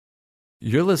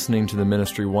You're listening to the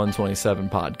Ministry 127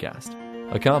 podcast,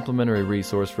 a complimentary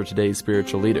resource for today's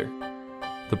spiritual leader.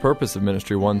 The purpose of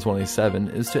Ministry 127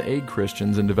 is to aid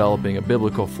Christians in developing a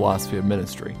biblical philosophy of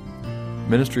ministry.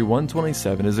 Ministry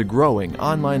 127 is a growing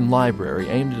online library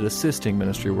aimed at assisting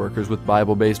ministry workers with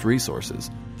Bible-based resources,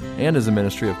 and is a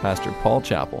ministry of Pastor Paul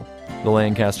Chappell, the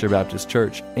Lancaster Baptist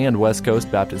Church, and West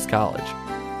Coast Baptist College.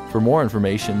 For more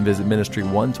information, visit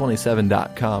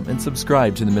ministry127.com and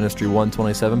subscribe to the Ministry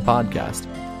 127 podcast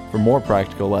for more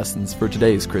practical lessons for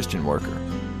today's Christian worker.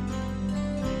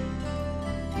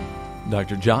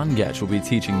 Dr. John Getch will be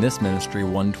teaching this Ministry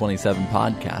 127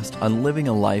 podcast on living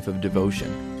a life of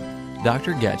devotion.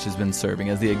 Dr. Getch has been serving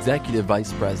as the Executive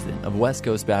Vice President of West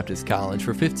Coast Baptist College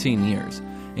for 15 years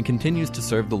and continues to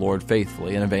serve the Lord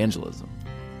faithfully in evangelism.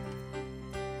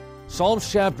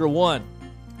 Psalms chapter 1.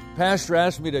 Pastor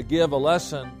asked me to give a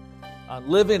lesson on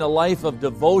living a life of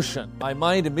devotion. My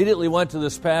mind immediately went to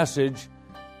this passage,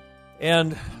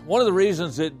 and one of the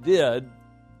reasons it did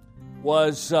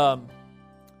was in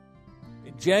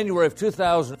January of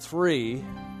 2003,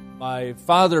 my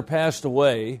father passed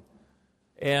away,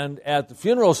 and at the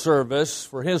funeral service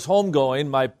for his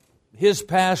homegoing, his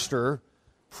pastor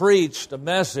preached a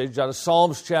message out of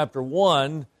Psalms chapter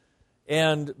 1,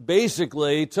 and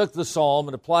basically took the psalm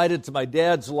and applied it to my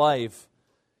dad's life.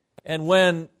 And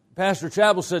when Pastor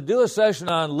Chappell said, do a session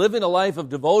on living a life of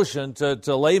devotion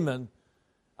to laymen,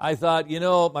 I thought,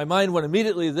 my mind went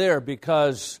immediately there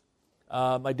because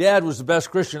my dad was the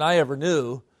best Christian I ever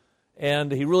knew,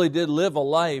 and he really did live a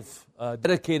life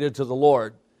dedicated to the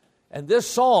Lord. And this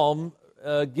psalm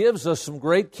gives us some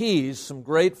great keys, some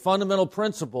great fundamental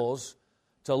principles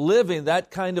to living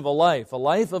that kind of a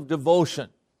life of devotion.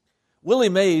 Willie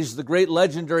Mays, the great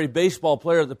legendary baseball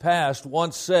player of the past,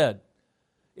 once said,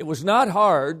 "It was not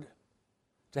hard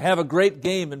to have a great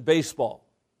game in baseball.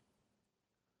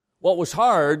 What was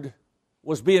hard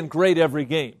was being great every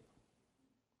game."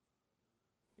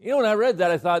 When I read that,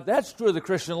 I thought, that's true of the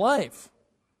Christian life.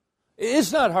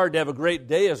 It's not hard to have a great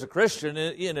day as a Christian.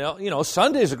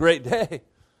 Sunday's a great day.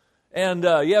 And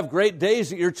you have great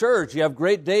days at your church. You have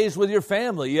great days with your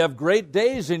family. You have great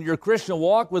days in your Christian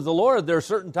walk with the Lord. There are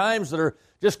certain times that are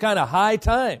just kind of high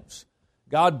times.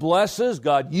 God blesses,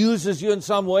 God uses you in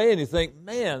some way, and you think,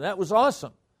 man, that was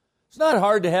awesome. It's not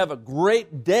hard to have a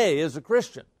great day as a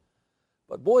Christian.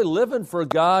 But boy, living for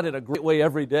God in a great way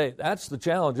every day, that's the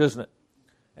challenge, isn't it?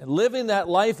 And living that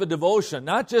life of devotion,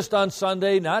 not just on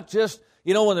Sunday, not just,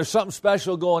 when there's something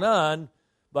special going on,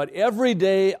 but every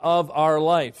day of our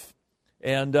life.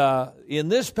 And in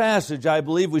this passage, I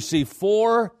believe we see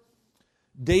 4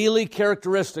 daily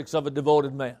characteristics of a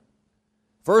devoted man.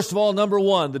 First of all, number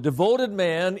 1, the devoted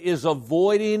man is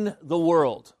avoiding the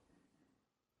world.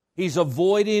 He's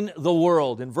avoiding the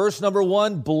world. In verse number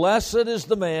 1, blessed is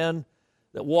the man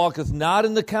that walketh not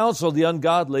in the counsel of the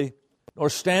ungodly, nor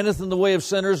standeth in the way of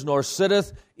sinners, nor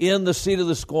sitteth in the seat of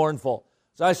the scornful.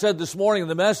 As I said this morning in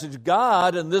the message,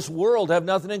 God and this world have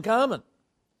nothing in common.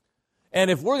 And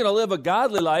if we're going to live a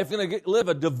godly life, going to live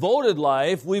a devoted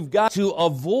life, we've got to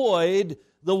avoid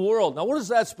the world. Now, what does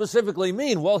that specifically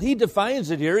mean? Well, he defines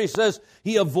it here. He says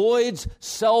he avoids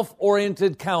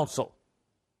self-oriented counsel.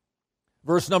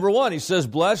 Verse number 1, he says,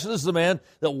 blessed is the man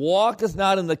that walketh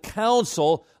not in the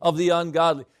counsel of the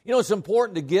ungodly. It's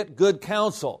important to get good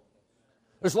counsel.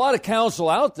 There's a lot of counsel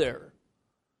out there,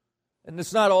 and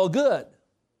it's not all good.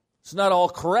 It's not all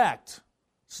correct.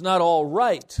 It's not all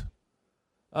right.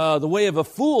 The way of a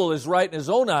fool is right in his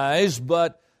own eyes,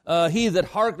 but he that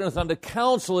hearkeneth unto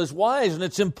counsel is wise. And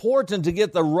it's important to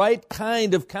get the right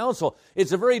kind of counsel.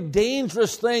 It's a very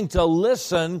dangerous thing to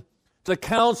listen to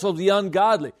counsel of the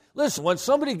ungodly. Listen, when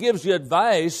somebody gives you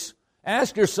advice,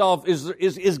 ask yourself,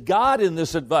 is God in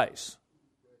this advice?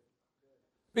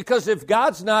 Because if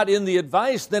God's not in the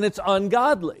advice, then it's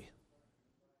ungodly.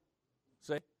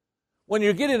 See? When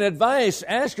you're getting advice,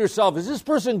 ask yourself, is this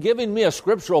person giving me a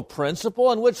scriptural principle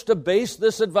on which to base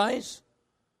this advice?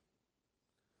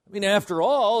 After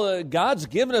all, God's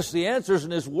given us the answers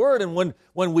in His Word, and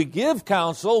when we give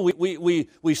counsel,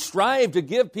 we strive to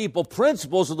give people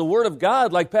principles of the Word of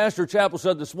God, like Pastor Chappell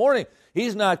said this morning.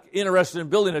 He's not interested in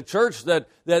building a church that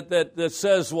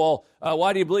says,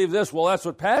 why do you believe this? Well, that's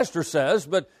what Pastor says,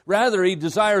 but rather he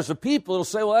desires a people who'll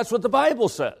say, well, that's what the Bible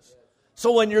says.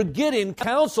 So when you're getting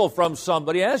counsel from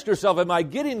somebody, ask yourself, am I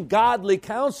getting godly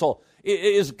counsel?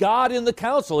 Is God in the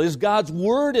counsel? Is God's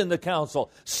word in the counsel?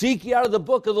 Seek ye out of the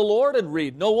book of the Lord and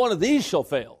read. No one of these shall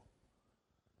fail.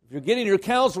 If you're getting your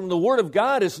counsel from the Word of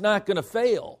God, it's not going to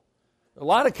fail. A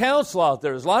lot of counsel out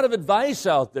there. There's a lot of advice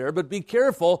out there, but be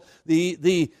careful.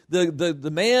 The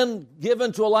man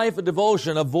given to a life of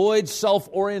devotion avoids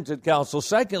self-oriented counsel.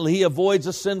 Secondly, he avoids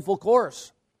a sinful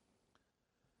course.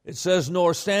 It says,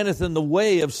 nor standeth in the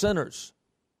way of sinners.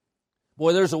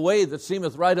 Boy, there's a way that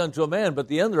seemeth right unto a man, but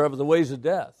the end thereof are the ways of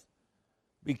death.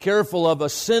 Be careful of a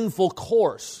sinful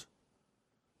course.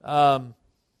 The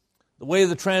way of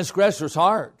the transgressor is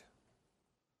hard.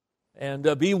 And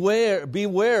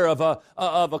beware of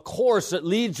a course that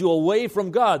leads you away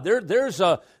from God. There's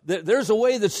a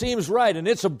way that seems right, and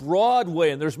it's a broad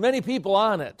way, and there's many people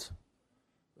on it.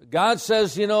 God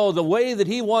says, the way that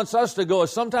He wants us to go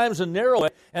is sometimes a narrow way,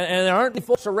 and there aren't any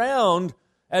folks around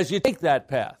as you take that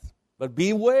path. But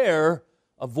beware,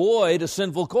 avoid a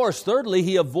sinful course. Thirdly,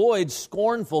 he avoids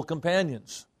scornful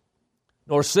companions,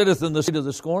 nor sitteth in the seat of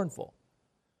the scornful.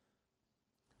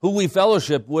 Who we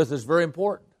fellowship with is very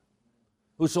important.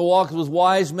 Whoso walketh with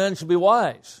wise men shall be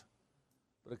wise,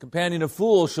 but a companion of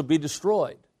fools shall be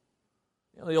destroyed.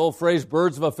 The old phrase,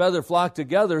 birds of a feather flock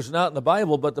together, is not in the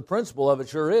Bible, but the principle of it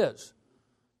sure is.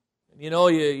 And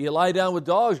you lie down with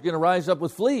dogs, you're going to rise up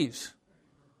with fleas.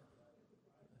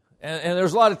 And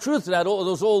there's a lot of truth to that,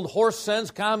 those old horse sense,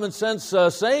 common sense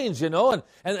sayings,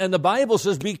 and the Bible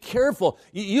says, be careful.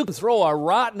 You can throw a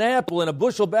rotten apple in a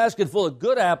bushel basket full of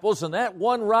good apples, and that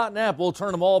one rotten apple will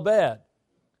turn them all bad.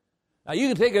 Now, you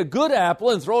can take a good apple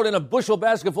and throw it in a bushel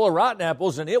basket full of rotten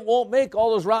apples, and it won't make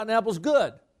all those rotten apples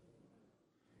good.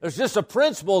 There's just a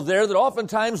principle there that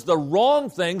oftentimes the wrong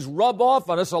things rub off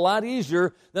on us a lot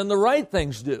easier than the right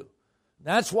things do.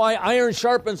 That's why iron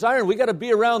sharpens iron. We got to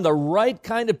be around the right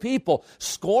kind of people.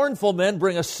 Scornful men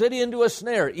bring a city into a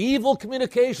snare. Evil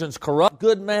communications corrupt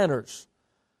good manners.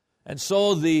 And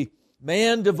so the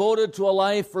man devoted to a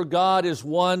life for God is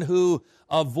one who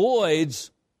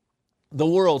avoids the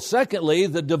world. Secondly,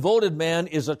 the devoted man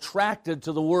is attracted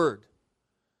to the Word.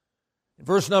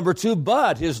 Verse number 2,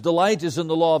 but his delight is in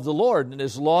the law of the Lord, and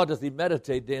his law doth he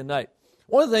meditate day and night.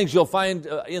 One of the things you'll find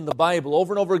in the Bible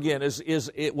over and over again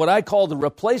is what I call the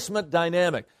replacement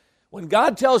dynamic. When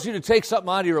God tells you to take something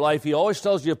out of your life, He always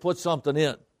tells you to put something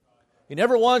in. He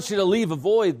never wants you to leave a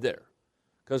void there,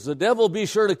 because the devil will be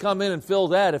sure to come in and fill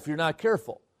that if you're not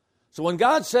careful. So when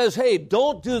God says, hey,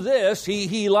 don't do this,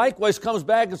 He likewise comes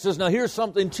back and says, now here's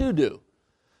something to do.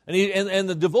 And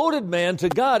the devoted man to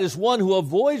God is one who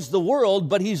avoids the world,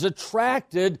 but he's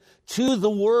attracted to the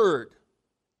Word.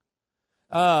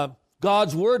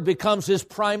 God's Word becomes his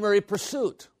primary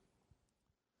pursuit.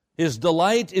 His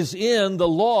delight is in the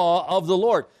law of the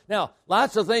Lord. Now,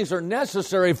 lots of things are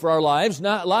necessary for our lives.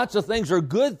 Lots of things are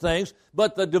good things,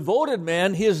 but the devoted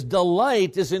man, his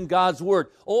delight is in God's Word.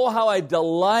 Oh, how I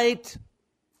delight,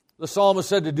 the psalmist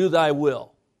said, to do thy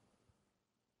will.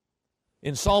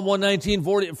 In Psalm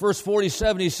 119, verse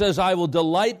 47, he says, I will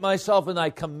delight myself in thy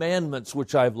commandments,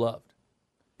 which I've loved.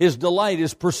 His delight,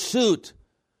 his pursuit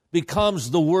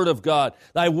becomes the Word of God.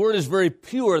 Thy Word is very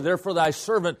pure, therefore thy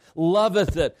servant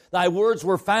loveth it. Thy words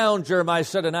were found, Jeremiah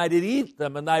said, and I did eat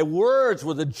them, and thy words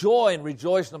were the joy and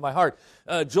rejoicing of my heart.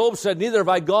 Job said, neither have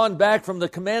I gone back from the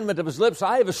commandment of his lips.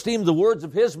 I have esteemed the words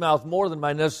of his mouth more than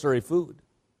my necessary food.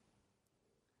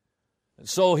 And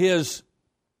so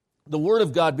the Word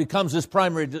of God becomes his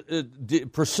primary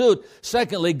pursuit.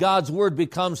 Secondly, God's Word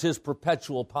becomes his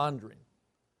perpetual pondering.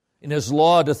 In his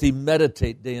law doth he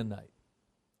meditate day and night.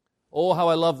 Oh, how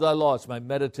I love thy law. It's my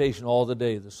meditation all the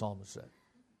day, the psalmist said.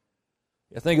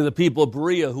 I think of the people of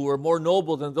Berea who were more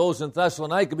noble than those in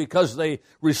Thessalonica because they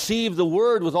received the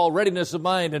Word with all readiness of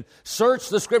mind and searched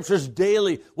the Scriptures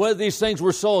daily whether these things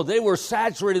were so. They were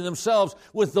saturating themselves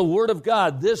with the Word of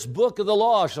God. This book of the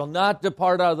law shall not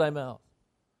depart out of thy mouth.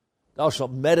 Thou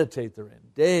shalt meditate therein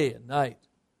day and night,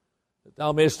 that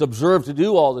thou mayest observe to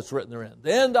do all that's written therein.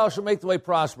 Then thou shalt make the way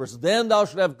prosperous. Then thou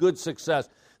shalt have good success.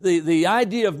 The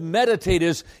idea of meditate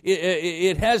is,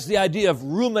 it has the idea of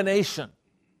rumination.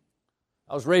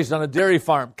 I was raised on a dairy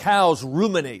farm. Cows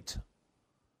ruminate.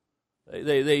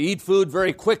 They eat food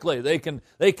very quickly. They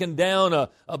can down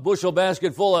a bushel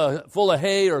basket full of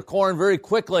hay or corn very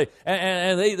quickly,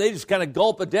 and they just kind of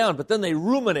gulp it down. But then they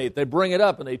ruminate. They bring it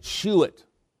up and they chew it.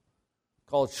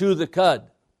 Called chew the cud.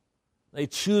 They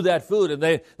chew that food, and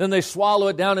then they swallow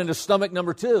it down into stomach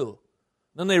number 2.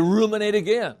 Then they ruminate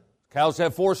again. Cows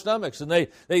have 4 stomachs, and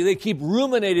they keep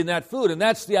ruminating that food, and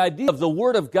that's the idea of the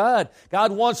Word of God.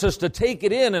 God wants us to take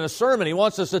it in a sermon. He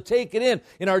wants us to take it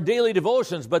in our daily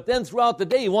devotions, but then throughout the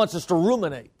day, He wants us to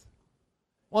ruminate.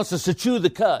 He wants us to chew the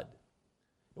cud.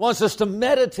 He wants us to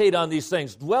meditate on these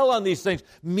things, dwell on these things,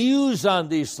 muse on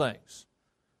these things.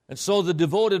 And so the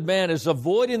devoted man is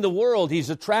avoiding the world. He's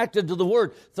attracted to the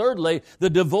Word. Thirdly, the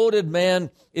devoted man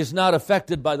is not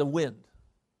affected by the wind.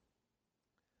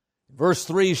 Verse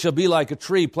 3, shall be like a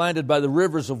tree planted by the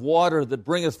rivers of water that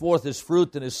bringeth forth his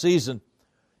fruit in his season.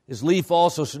 His leaf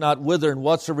also shall not wither, and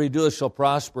whatsoever he doeth shall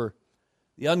prosper.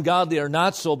 The ungodly are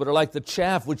not so, but are like the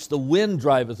chaff which the wind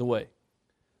driveth away.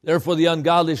 Therefore the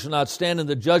ungodly shall not stand in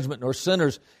the judgment, nor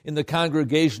sinners in the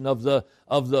congregation of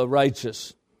the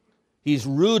righteous. He's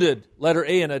rooted, letter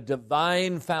A, in a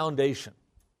divine foundation.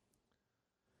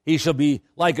 He shall be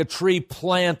like a tree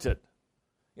planted.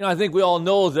 You know, I think we all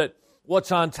know that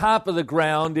what's on top of the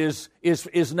ground is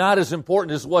not as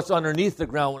important as what's underneath the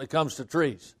ground when it comes to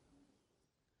trees.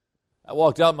 I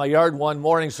walked out in my yard one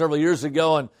morning several years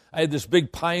ago, and I had this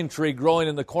big pine tree growing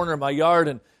in the corner of my yard,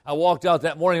 and I walked out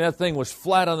that morning, that thing was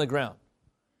flat on the ground.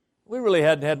 We really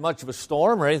hadn't had much of a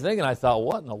storm or anything, and I thought,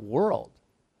 what in the world?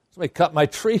 Somebody cut my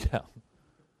tree down.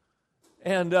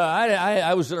 And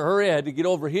I was in a hurry. I had to get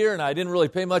over here, and I didn't really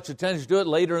pay much attention to it.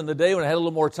 Later in the day, when I had a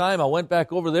little more time, I went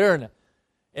back over there,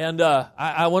 and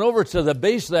I went over to the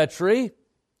base of that tree,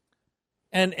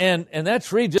 and that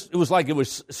tree it was like it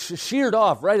was sheared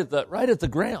off right at the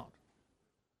ground.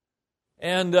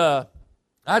 And I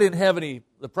didn't have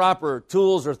the proper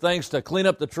tools or things to clean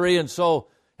up the tree, and so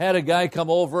had a guy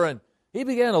come over, and he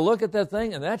began to look at that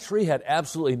thing, and that tree had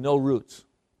absolutely no roots.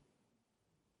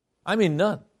 I mean,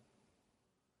 none.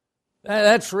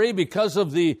 That tree, because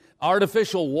of the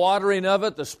artificial watering of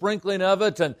it, the sprinkling of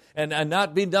it, and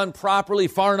not being done properly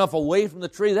far enough away from the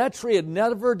tree, that tree had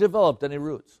never developed any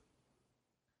roots.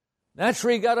 That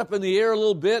tree got up in the air a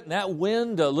little bit, and that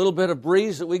wind, a little bit of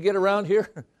breeze that we get around here,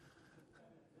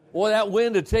 boy, that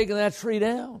wind had taken that tree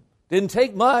down. Didn't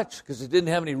take much because it didn't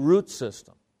have any root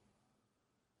system.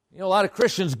 You know, a lot of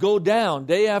Christians go down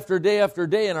day after day after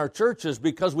day in our churches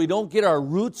because we don't get our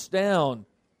roots down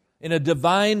in a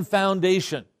divine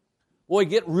foundation. Boy,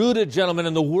 get rooted, gentlemen,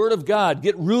 in the Word of God.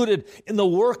 Get rooted in the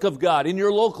work of God, in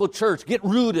your local church. Get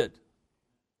rooted.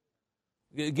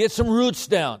 Get some roots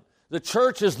down. The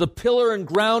church is the pillar and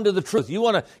ground of the truth. You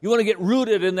want to get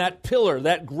rooted in that pillar,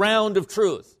 that ground of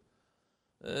truth.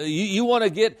 You want to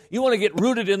get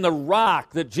rooted in the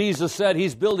rock that Jesus said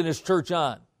He's building His church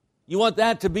on. You want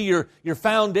that to be your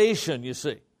foundation, you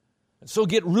see. And so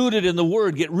get rooted in the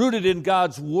Word. Get rooted in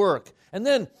God's work. And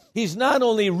then He's not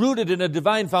only rooted in a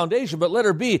divine foundation, but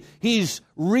letter B, He's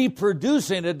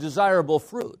reproducing a desirable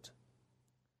fruit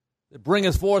that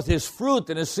bringeth forth His fruit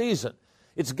in His season.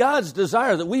 It's God's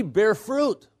desire that we bear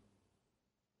fruit.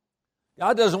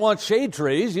 God doesn't want shade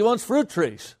trees. He wants fruit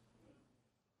trees.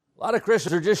 A lot of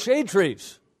Christians are just shade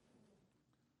trees.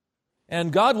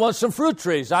 And God wants some fruit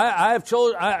trees.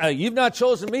 You've not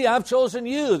chosen me, I've chosen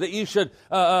you, that you should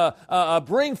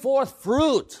bring forth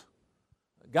fruit.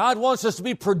 God wants us to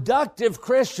be productive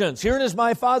Christians. Herein is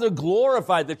my Father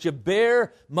glorified, that you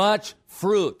bear much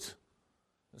fruit.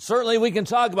 Certainly we can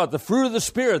talk about the fruit of the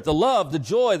Spirit, the love, the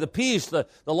joy, the peace, the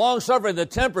long-suffering, the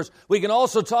temperance. We can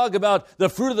also talk about the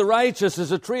fruit of the righteous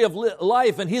as a tree of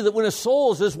life, and he that winneth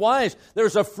souls is wise.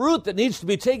 There's a fruit that needs to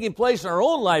be taking place in our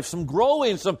own life, some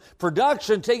growing, some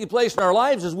production taking place in our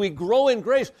lives as we grow in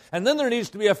grace. And then there needs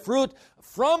to be a fruit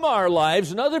from our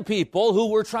lives and other people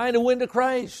who we're trying to win to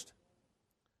Christ.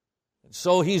 And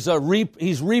so he's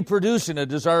reproducing a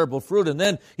desirable fruit, and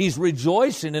then he's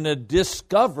rejoicing in a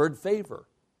discovered favor.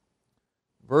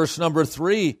 Verse number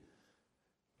 3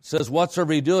 says,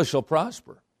 whatsoever he doeth shall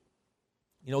prosper.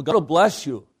 You know, God will bless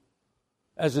you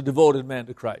as a devoted man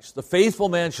to Christ. The faithful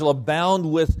man shall abound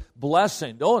with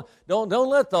blessing. Don't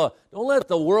let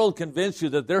the world convince you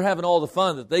that they're having all the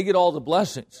fun, that they get all the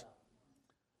blessings.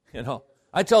 You know,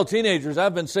 I tell teenagers,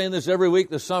 I've been saying this every week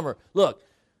this summer, look,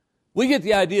 we get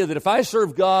the idea that if I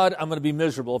serve God, I'm going to be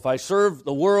miserable. If I serve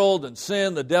the world and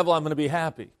sin, the devil, I'm going to be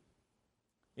happy.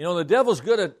 You know, the devil's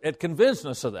good at convincing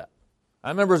us of that. I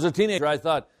remember as a teenager, I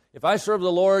thought, if I serve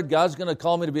the Lord, God's going to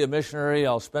call me to be a missionary.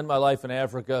 I'll spend my life in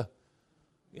Africa,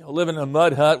 you know, living in a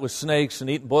mud hut with snakes and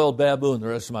eating boiled baboon the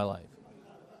rest of my life.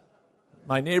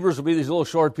 My neighbors will be these little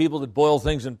short people that boil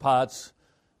things in pots,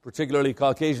 particularly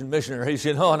Caucasian missionaries,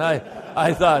 you know, and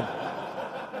I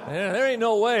thought, there ain't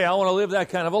no way I want to live that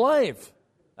kind of a life.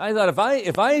 I thought,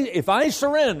 if I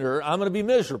surrender, I'm going to be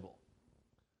miserable.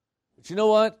 But you know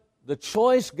what? The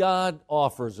choice God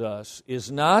offers us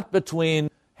is not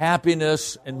between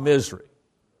happiness and misery.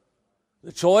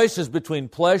 The choice is between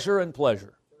pleasure and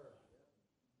pleasure.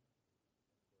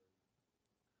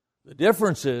 The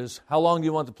difference is, how long do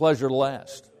you want the pleasure to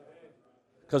last?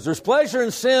 Because there's pleasure in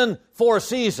sin for a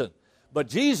season. But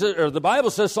the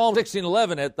Bible says, Psalm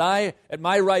 16:11, at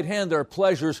my right hand there are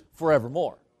pleasures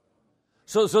forevermore.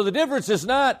 So the difference is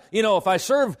not, if I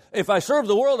serve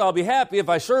the world, I'll be happy. If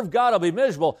I serve God, I'll be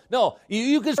miserable. No,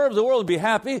 you can serve the world and be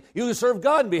happy. You can serve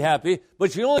God and be happy,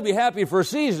 but you can only be happy for a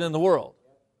season in the world.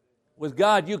 With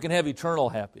God, you can have eternal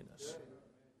happiness.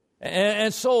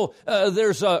 And so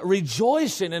there's a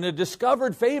rejoicing and a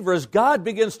discovered favor as God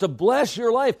begins to bless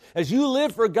your life. As you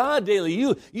live for God daily,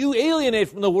 you alienate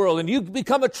from the world and you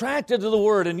become attracted to the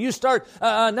Word and you start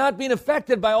not being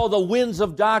affected by all the winds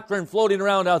of doctrine floating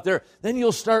around out there. Then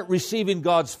you'll start receiving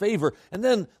God's favor. And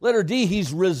then letter D,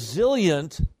 He's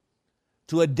resilient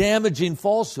to a damaging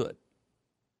falsehood.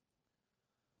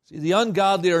 See, the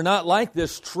ungodly are not like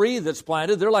this tree that's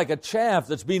planted. They're like a chaff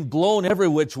that's being blown every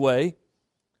which way.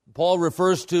 Paul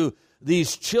refers to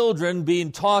these children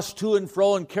being tossed to and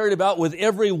fro and carried about with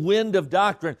every wind of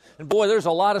doctrine. And boy, there's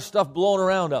a lot of stuff blown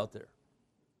around out there.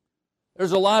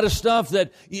 There's a lot of stuff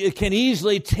that can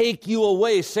easily take you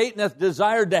away. Satan hath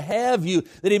desired to have you,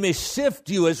 that he may sift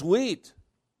you as wheat.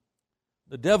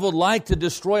 The devil would like to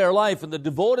destroy our life, and the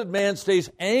devoted man stays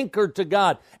anchored to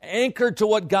God, anchored to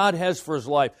what God has for his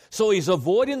life. So he's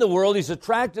avoiding the world, he's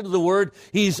attracted to the Word,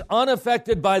 he's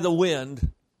unaffected by the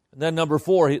wind. And then number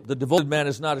 4, the devoted man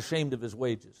is not ashamed of his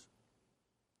wages.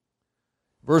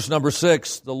 Verse number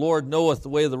 6, the Lord knoweth the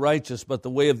way of the righteous, but the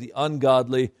way of the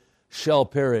ungodly shall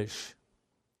perish.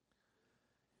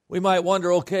 We might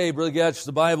wonder, okay, Brother Gatch,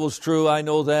 the Bible's true, I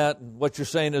know that, and what you're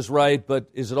saying is right, but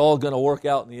is it all going to work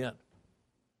out in the end?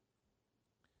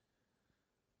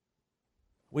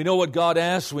 We know what God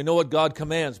asks, we know what God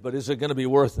commands, but is it going to be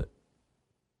worth it?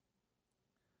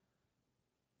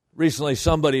 Recently,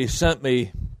 somebody sent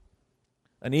me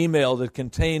an email that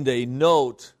contained a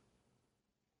note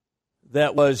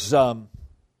that was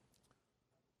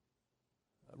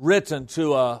written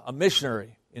to a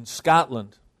missionary in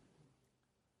Scotland.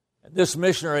 And this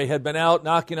missionary had been out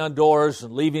knocking on doors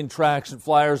and leaving tracts and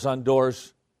flyers on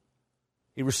doors.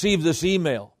 He received this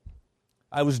email.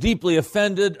 I was deeply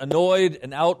offended, annoyed,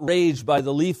 and outraged by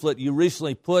the leaflet you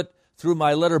recently put through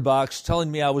my letterbox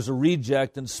telling me I was a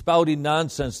reject and spouting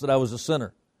nonsense that I was a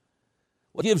sinner.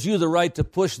 What gives you the right to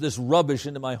push this rubbish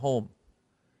into my home?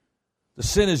 The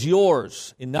sin is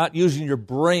yours in not using your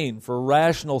brain for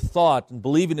rational thought and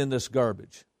believing in this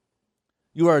garbage.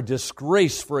 You are a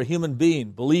disgrace for a human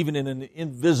being, believing in an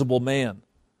invisible man.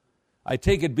 I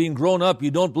take it being grown up,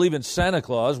 you don't believe in Santa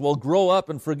Claus. Well, grow up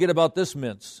and forget about this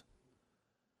mince.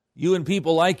 You and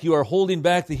people like you are holding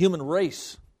back the human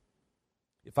race.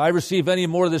 If I receive any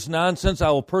more of this nonsense, I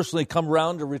will personally come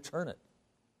around to return it.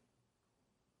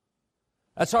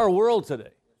 That's our world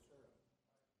today.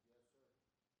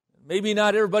 Maybe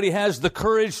not everybody has the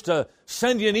courage to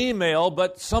send you an email,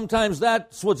 but sometimes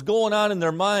that's what's going on in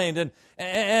their mind.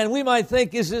 And we might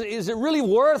think, is it really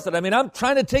worth it? I mean, I'm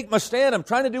trying to take my stand. I'm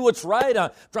trying to do what's right.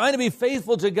 I'm trying to be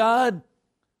faithful to God.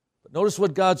 But notice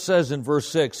what God says in verse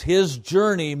 6. His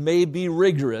journey may be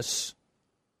rigorous.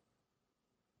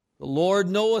 The Lord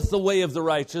knoweth the way of the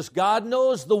righteous. God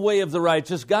knows the way of the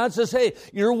righteous. God says, hey,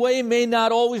 your way may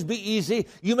not always be easy.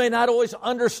 You may not always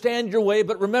understand your way,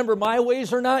 but remember, my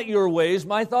ways are not your ways.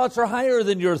 My thoughts are higher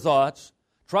than your thoughts.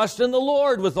 Trust in the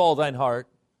Lord with all thine heart.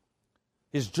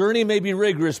 His journey may be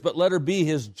rigorous, but let her be,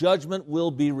 his judgment will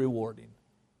be rewarding.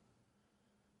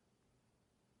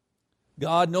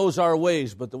 God knows our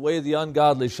ways, but the way of the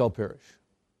ungodly shall perish.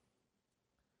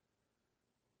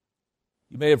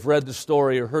 You may have read the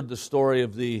story or heard the story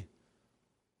of the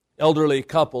elderly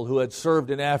couple who had served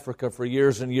in Africa for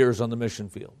years and years on the mission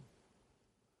field.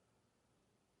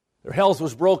 Their health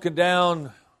was broken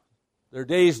down. Their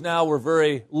days now were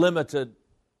very limited.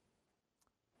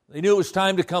 They knew it was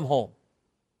time to come home.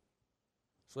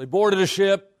 So they boarded a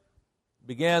ship,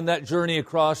 began that journey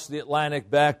across the Atlantic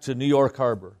back to New York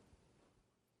Harbor.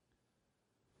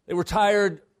 They were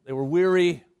tired, they were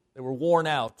weary, they were worn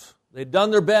out. They'd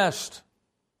done their best.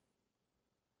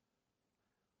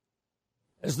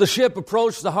 As the ship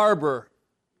approached the harbor,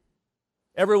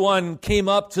 everyone came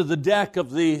up to the deck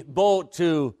of the boat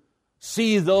to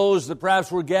see those that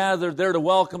perhaps were gathered there to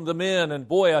welcome them in, and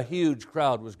boy, a huge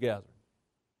crowd was gathered.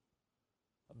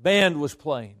 A band was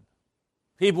playing.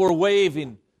 People were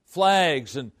waving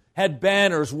flags and had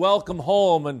banners, welcome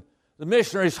home, and the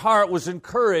missionary's heart was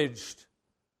encouraged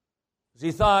as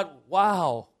he thought,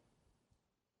 wow,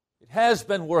 it has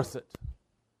been worth it.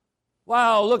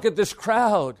 Wow, look at this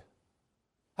crowd.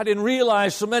 I didn't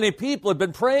realize so many people had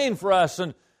been praying for us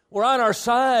and were on our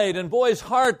side, and boy, his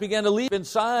heart began to leap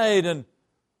inside. And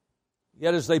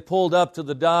yet as they pulled up to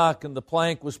the dock and the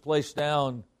plank was placed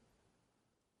down,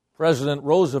 President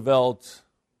Roosevelt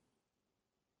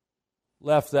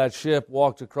left that ship,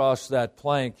 walked across that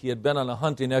plank. He had been on a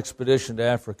hunting expedition to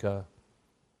Africa.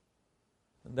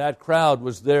 And that crowd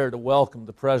was there to welcome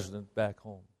the president back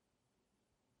home.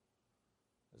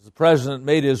 As the president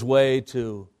made his way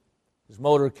to his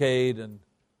motorcade and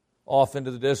off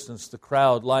into the distance, the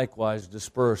crowd likewise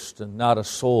dispersed, and not a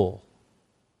soul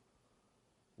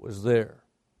was there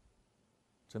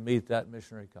to meet that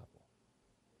missionary couple.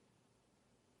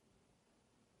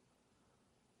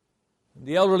 And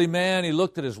the elderly man, he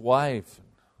looked at his wife and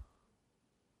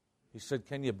he said,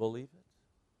 "Can you believe it?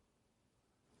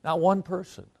 Not one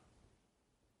person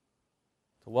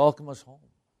to welcome us home."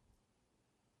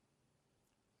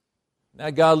 And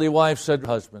that godly wife said to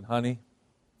her husband, "Honey,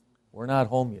 we're not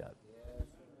home yet."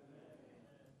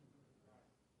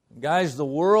 And guys, the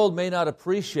world may not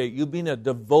appreciate you being a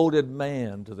devoted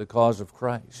man to the cause of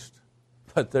Christ,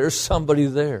 but there's somebody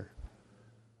there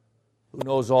who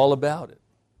knows all about it.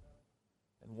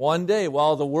 And one day,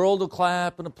 while the world will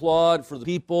clap and applaud for the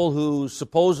people who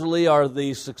supposedly are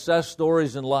the success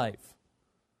stories in life,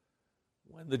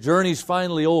 when the journey's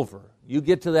finally over, you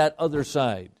get to that other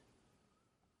side,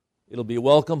 it'll be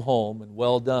welcome home and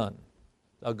well done,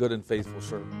 thou good and faithful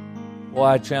servant. Well,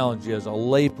 I challenge you as a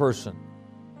lay person,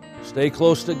 stay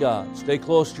close to God, stay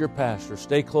close to your pastor,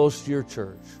 stay close to your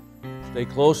church, stay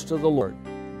close to the Lord.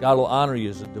 God will honor you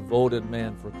as a devoted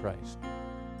man for Christ.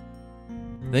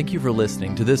 Thank you for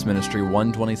listening to this Ministry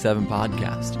 127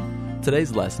 podcast.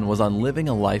 Today's lesson was on living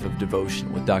a life of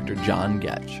devotion with Dr. John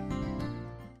Getch.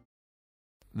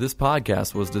 This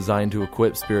podcast was designed to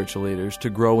equip spiritual leaders to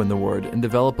grow in the Word and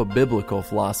develop a biblical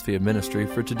philosophy of ministry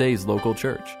for today's local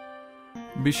church.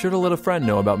 Be sure to let a friend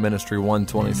know about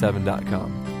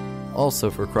Ministry127.com. Also,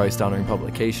 for Christ-honoring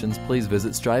publications, please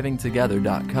visit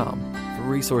strivingtogether.com for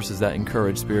resources that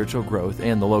encourage spiritual growth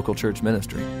and the local church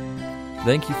ministry.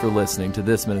 Thank you for listening to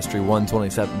this Ministry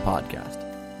 127 podcast.